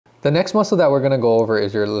The next muscle that we're going to go over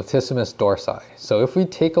is your latissimus dorsi. So if we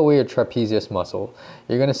take away your trapezius muscle,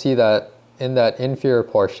 you're going to see that in that inferior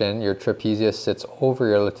portion, your trapezius sits over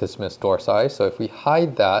your latissimus dorsi. So if we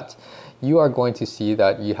hide that, you are going to see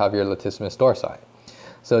that you have your latissimus dorsi.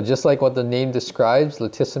 So just like what the name describes,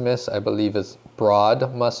 latissimus, I believe, is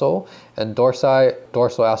broad muscle, and dorsi,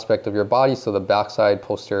 dorsal aspect of your body, so the backside,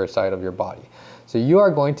 posterior side of your body. So you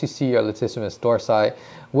are going to see your latissimus dorsi,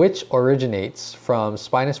 which originates from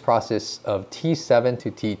spinous process of T7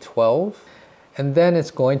 to T12, and then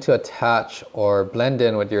it's going to attach or blend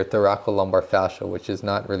in with your thoracolumbar fascia, which is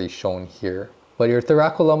not really shown here. But your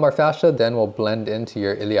thoracolumbar fascia then will blend into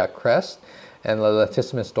your iliac crest, and the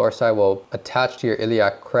latissimus dorsi will attach to your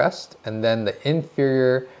iliac crest, and then the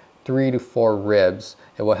inferior 3 to 4 ribs,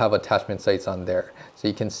 it will have attachment sites on there. So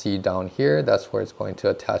you can see down here, that's where it's going to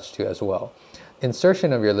attach to as well.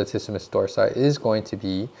 Insertion of your latissimus dorsi is going to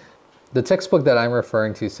be, the textbook that I'm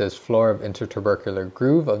referring to says floor of intertubercular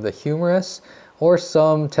groove of the humerus, or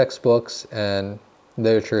some textbooks and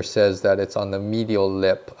literature says that it's on the medial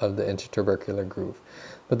lip of the intertubercular groove.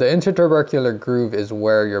 But the intertubercular groove is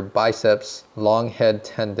where your biceps long head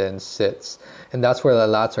tendon sits, and that's where the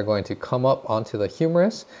lats are going to come up onto the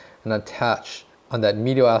humerus and attach on that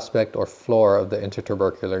medial aspect or floor of the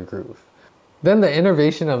intertubercular groove. Then the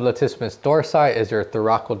innervation of latissimus dorsi is your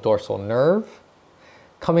thoracodorsal nerve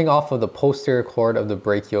coming off of the posterior cord of the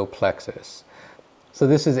brachial plexus. So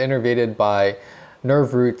this is innervated by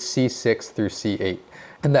nerve roots C6 through C8.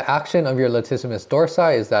 And the action of your latissimus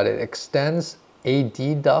dorsi is that it extends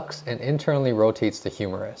AD ducts and internally rotates the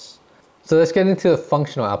humerus. So let's get into the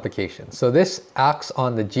functional application. So this acts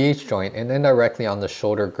on the GH joint and indirectly on the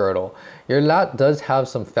shoulder girdle. Your lat does have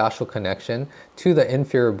some fascial connection to the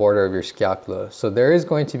inferior border of your scapula. So there is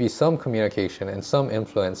going to be some communication and some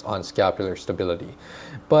influence on scapular stability.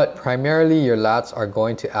 But primarily your lats are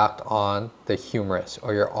going to act on the humerus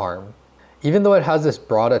or your arm. Even though it has this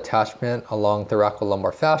broad attachment along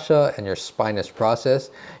thoracolumbar fascia and your spinous process,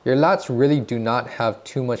 your lats really do not have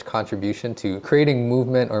too much contribution to creating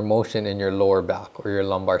movement or motion in your lower back or your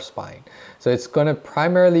lumbar spine. So it's going to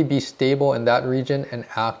primarily be stable in that region and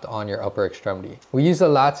act on your upper extremity. We use the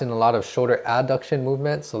lats in a lot of shoulder adduction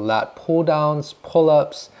movements, so lat pull downs,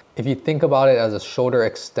 pull-ups. If you think about it as a shoulder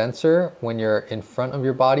extensor when you're in front of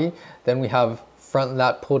your body, then we have front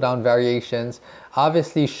lat pull down variations.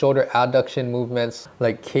 Obviously shoulder adduction movements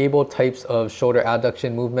like cable types of shoulder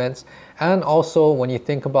adduction movements. And also when you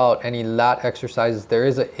think about any lat exercises, there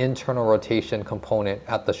is an internal rotation component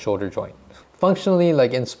at the shoulder joint. Functionally,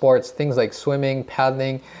 like in sports, things like swimming,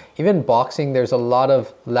 paddling, even boxing, there's a lot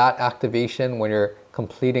of lat activation when you're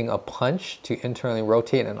completing a punch to internally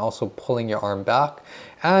rotate and also pulling your arm back.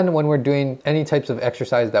 And when we're doing any types of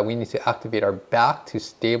exercise that we need to activate our back to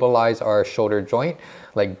stabilize our shoulder joint,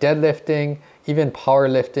 like deadlifting, even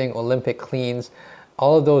powerlifting, Olympic cleans,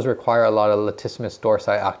 all of those require a lot of latissimus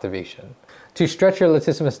dorsi activation. To stretch your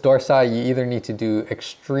latissimus dorsi, you either need to do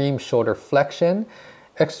extreme shoulder flexion.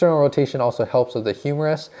 External rotation also helps with the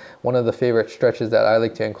humerus. One of the favorite stretches that I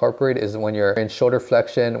like to incorporate is when you're in shoulder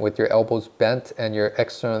flexion with your elbows bent and you're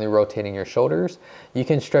externally rotating your shoulders. You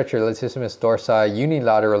can stretch your latissimus dorsi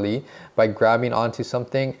unilaterally by grabbing onto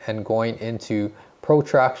something and going into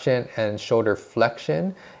protraction and shoulder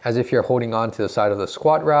flexion as if you're holding on to the side of the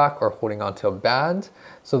squat rack or holding onto a band.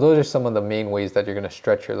 So those are some of the main ways that you're going to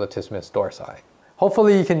stretch your latissimus dorsi.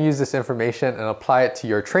 Hopefully you can use this information and apply it to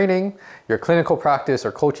your training, your clinical practice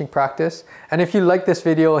or coaching practice. And if you like this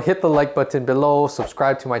video, hit the like button below,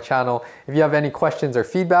 subscribe to my channel. If you have any questions or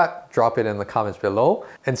feedback, drop it in the comments below.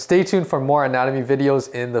 And stay tuned for more anatomy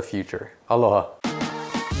videos in the future. Aloha.